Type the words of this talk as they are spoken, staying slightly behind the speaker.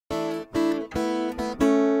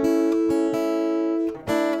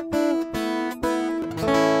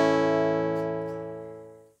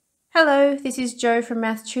Hello, this is Jo from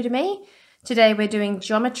Maths Tutor Me. Today we're doing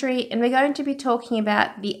geometry and we're going to be talking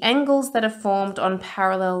about the angles that are formed on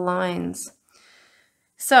parallel lines.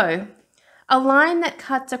 So, a line that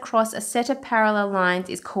cuts across a set of parallel lines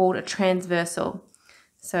is called a transversal.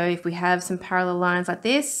 So if we have some parallel lines like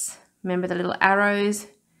this, remember the little arrows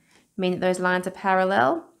mean that those lines are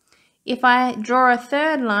parallel. If I draw a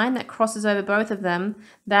third line that crosses over both of them,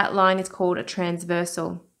 that line is called a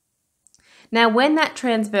transversal. Now, when that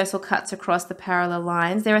transversal cuts across the parallel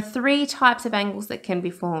lines, there are three types of angles that can be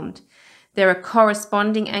formed. There are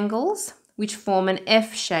corresponding angles, which form an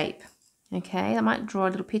F shape. Okay, I might draw a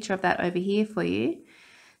little picture of that over here for you.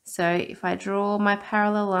 So if I draw my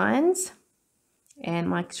parallel lines and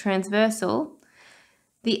my transversal,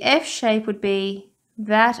 the F shape would be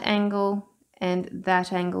that angle and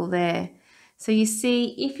that angle there. So you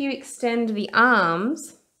see, if you extend the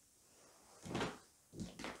arms,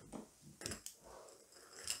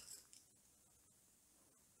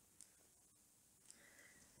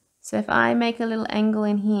 so if I make a little angle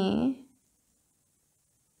in here,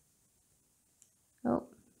 oh,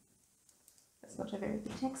 that's not a very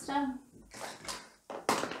good texture.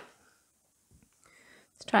 Let's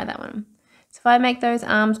try that one. So if I make those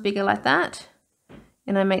arms bigger like that,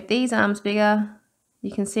 and I make these arms bigger,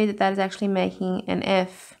 you can see that that is actually making an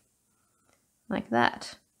F, like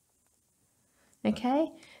that. Okay,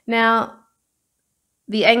 now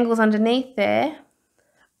the angles underneath there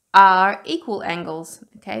are equal angles,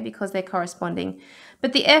 okay, because they're corresponding.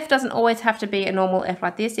 But the F doesn't always have to be a normal F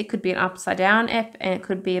like this. It could be an upside down F and it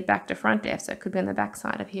could be a back to front F, so it could be on the back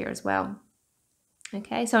side of here as well.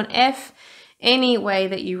 Okay, so an F, any way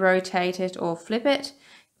that you rotate it or flip it,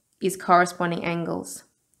 is corresponding angles.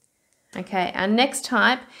 Okay, our next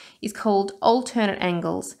type is called alternate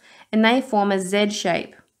angles, and they form a Z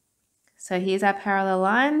shape. So here's our parallel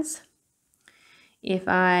lines. If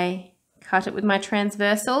I cut it with my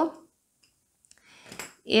transversal,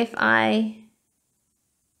 if I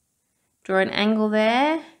draw an angle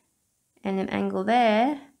there and an angle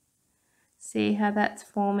there, see how that's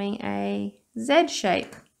forming a Z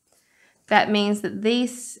shape. That means that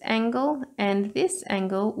this angle and this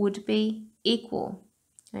angle would be equal.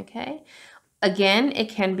 Okay, again, it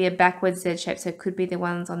can be a backwards Z shape, so it could be the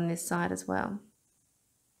ones on this side as well.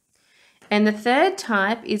 And the third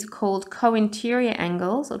type is called co-interior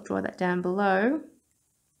angles. I'll draw that down below.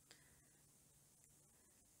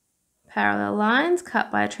 Parallel lines cut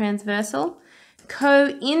by a transversal.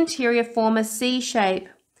 Co-interior form a C shape.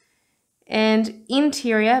 And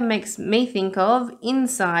interior makes me think of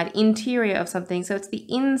inside, interior of something. So it's the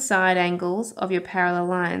inside angles of your parallel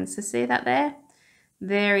lines. So see that there?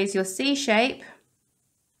 There is your C shape,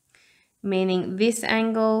 meaning this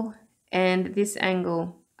angle and this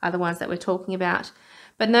angle are the ones that we're talking about.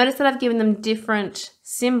 But notice that I've given them different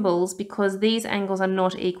symbols because these angles are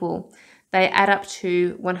not equal. They add up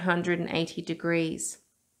to 180 degrees.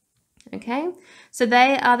 Okay, so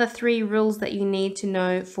they are the three rules that you need to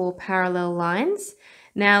know for parallel lines.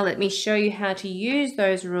 Now let me show you how to use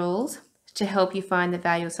those rules to help you find the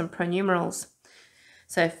value of some pronumerals.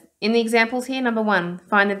 So in the examples here, number one,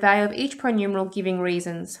 find the value of each pronumeral giving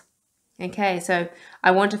reasons. Okay, so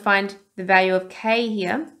I want to find the value of K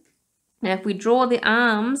here. Now if we draw the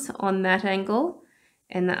arms on that angle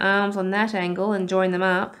and the arms on that angle and join them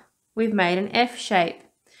up, we've made an F shape,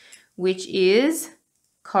 which is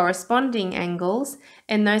corresponding angles,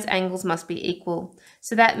 and those angles must be equal.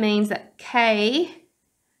 So that means that K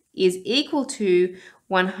is equal to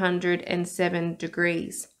 107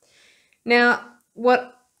 degrees. Now,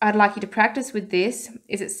 what I'd like you to practice with this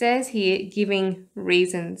is it says here, giving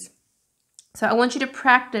reasons. So I want you to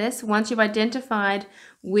practice, once you've identified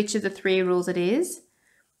which of the three rules it is,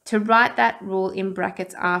 to write that rule in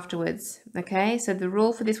brackets afterwards. Okay, so the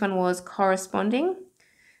rule for this one was corresponding.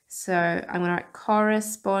 So I'm going to write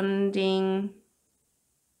corresponding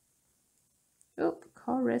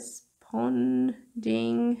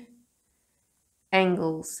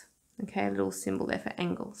angles. Okay, a little symbol there for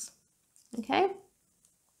angles. Okay,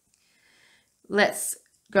 let's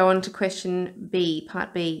go on to question B,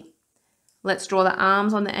 part B. Let's draw the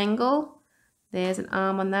arms on the angle. There's an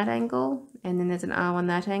arm on that angle, and then there's an arm on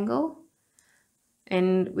that angle.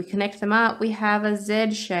 And we connect them up, we have a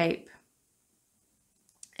Z shape.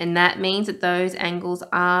 And that means that those angles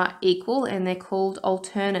are equal and they're called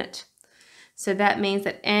alternate. So that means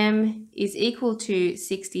that M is equal to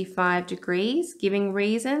 65 degrees. Giving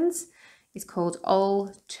reasons is called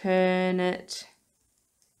alternate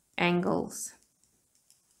angles.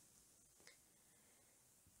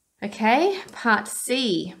 Okay, part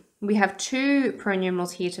C. We have two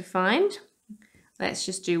pronumerals here to find. Let's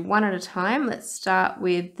just do one at a time. Let's start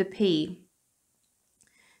with the P.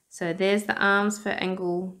 So there's the arms for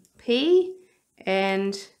angle P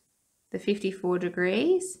and the 54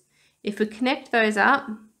 degrees. If we connect those up,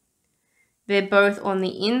 they're both on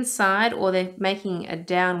the inside, or they're making a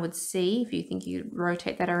downward C. If you think you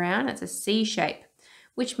rotate that around, it's a C shape,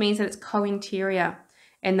 which means that it's co-interior,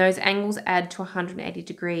 and those angles add to 180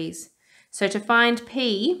 degrees. So to find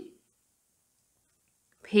P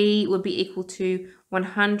would be equal to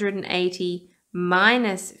 180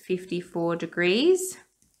 minus 54 degrees,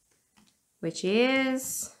 which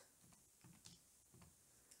is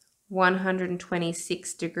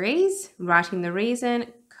 126 degrees. Writing the reason,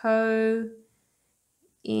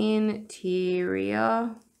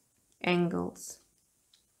 co-interior angles.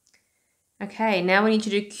 Okay, now we need to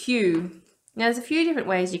do Q. Now there's a few different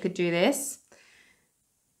ways you could do this.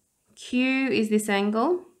 Q is this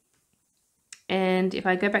angle, and if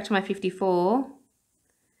I go back to my 54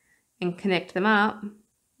 and connect them up,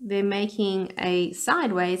 they're making a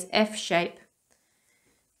sideways F shape.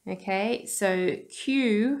 Okay, so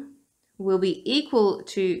Q will be equal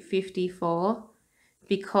to 54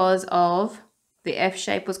 because of the F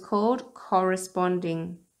shape was called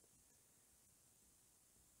corresponding.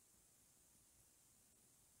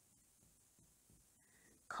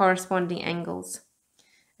 Corresponding angles.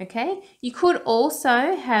 Okay, you could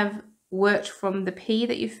also have worked from the P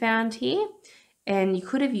that you found here, and you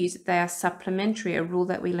could have used that they are supplementary, a rule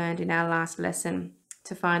that we learned in our last lesson,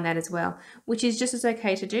 to find that as well, which is just as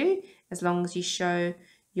okay to do as long as you show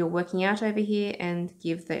you're working out over here and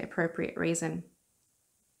give the appropriate reason.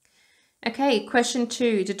 Okay, question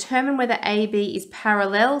 2. Determine whether AB is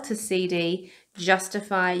parallel to CD.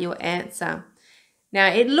 Justify your answer. Now,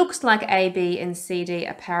 it looks like AB and CD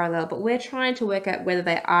are parallel, but we're trying to work out whether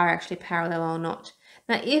they are actually parallel or not.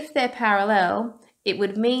 Now, if they're parallel, it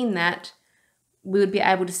would mean that we would be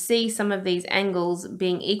able to see some of these angles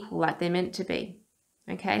being equal like they're meant to be.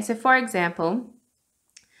 Okay, so for example,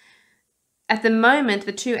 at the moment,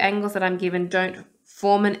 the two angles that I'm given don't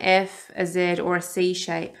form an F, a Z, or a C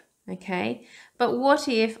shape. Okay, but what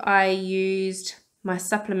if I used my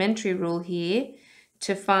supplementary rule here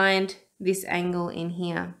to find this angle in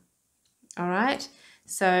here? All right,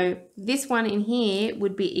 so this one in here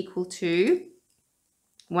would be equal to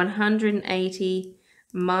 180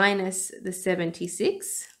 minus the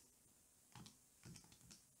 76,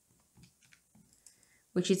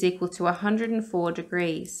 which is equal to 104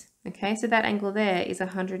 degrees. Okay, so that angle there is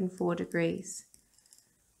 104 degrees.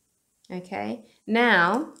 Okay,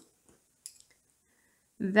 now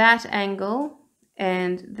that angle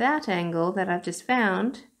and that angle that I've just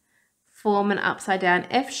found form an upside down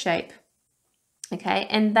F shape. Okay,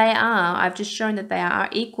 and I've just shown that they are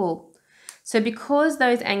equal. So because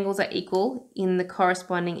those angles are equal in the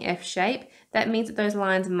corresponding F shape, that means that those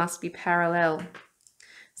lines must be parallel.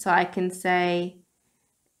 So I can say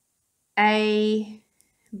AB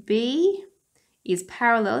is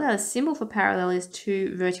parallel. Now the symbol for parallel is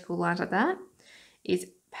two vertical lines like that. Is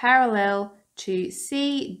parallel to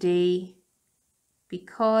CD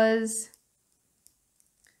because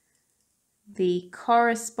the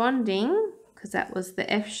corresponding, because that was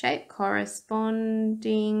the F shape,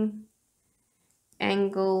 corresponding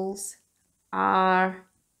angles are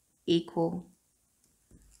equal.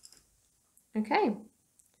 Okay,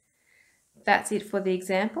 that's it for the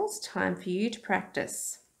examples. Time for you to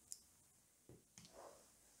practice.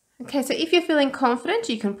 Okay, so if you're feeling confident,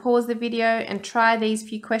 you can pause the video and try these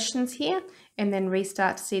few questions here and then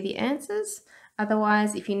restart to see the answers.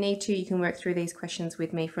 Otherwise, if you need to, you can work through these questions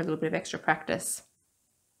with me for a little bit of extra practice.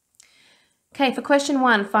 Okay, for question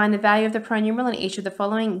 1, find the value of the pronumeral in each of the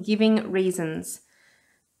following, giving reasons.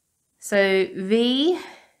 So V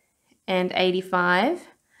and 85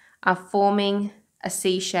 are forming a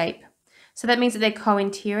C shape. So that means that they're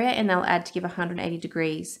co-interior and they'll add to give 180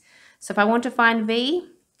 degrees. So if I want to find V,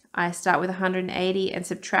 I start with 180 and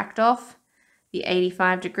subtract off the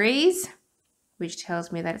 85 degrees, which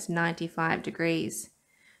tells me that it's 95 degrees.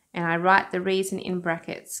 And I write the reason in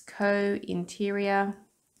brackets, co-interior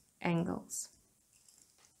angles.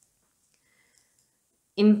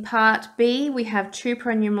 In part B, we have two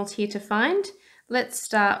pronumerals here to find. Let's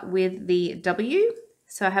start with the W.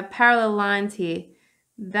 So I have parallel lines here.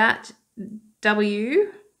 That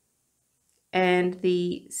W and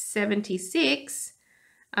the 76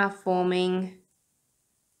 are forming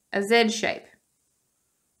a Z shape.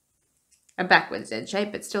 A backward Z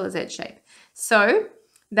shape, but still a Z shape. So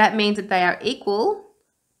that means that they are equal.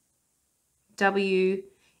 W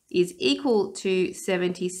is equal to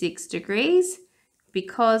 76 degrees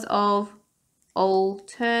because of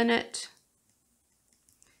alternate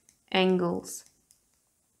angles.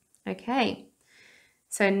 Okay,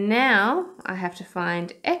 So now I have to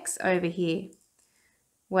find x over here.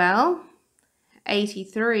 Well,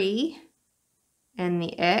 83 and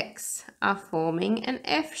the x are forming an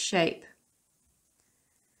F shape.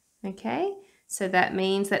 Okay, so that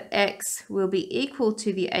means that x will be equal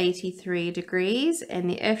to the 83 degrees and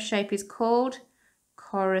the F shape is called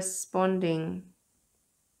corresponding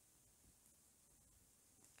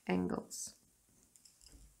angles.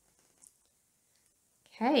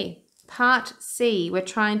 Okay, part C, we're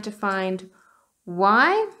trying to find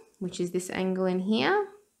y, which is this angle in here.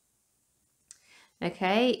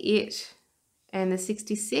 Okay, it and the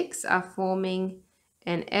 66 are forming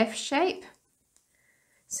an F shape.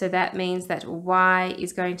 So that means that y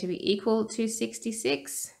is going to be equal to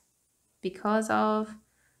 66 because of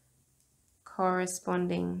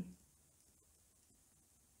corresponding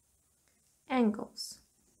angles.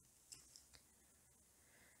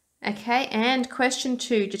 Okay, and question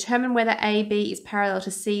 2, determine whether AB is parallel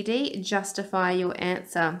to CD, justify your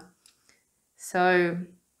answer. So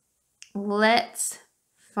let's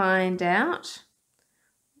find out.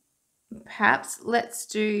 Perhaps let's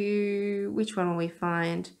do, which one will we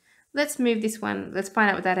find? Let's move this one. Let's find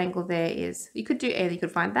out what that angle there is. You could do either. You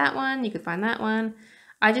could find that one. You could find that one.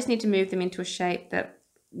 I just need to move them into a shape that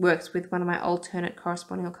works with one of my alternate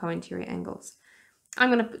corresponding or co-interior angles.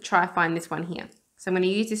 I'm going to try find this one here. So I'm going to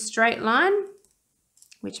use this straight line,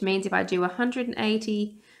 which means if I do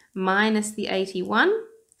 180 minus the 81,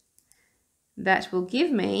 that will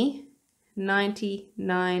give me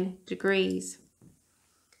 99 degrees.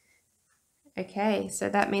 Okay, so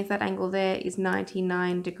that means that angle there is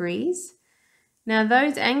 99 degrees. Now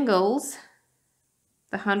those angles,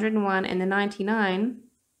 the 101 and the 99,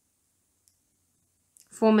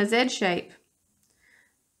 form a Z shape,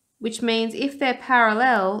 which means if they're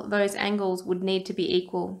parallel, those angles would need to be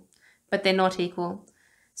equal, but they're not equal.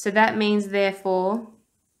 So that means therefore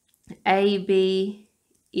AB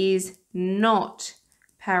is not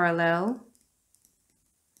parallel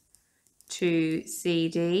to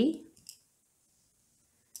CD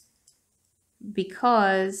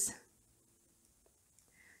because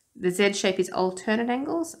the Z shape is alternate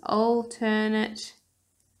angles. Alternate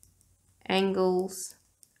angles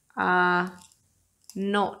are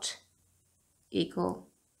not equal.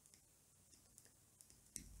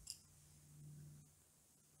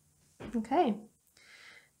 Okay,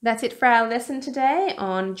 that's it for our lesson today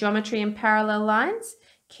on geometry and parallel lines.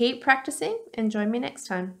 Keep practicing and join me next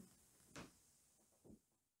time.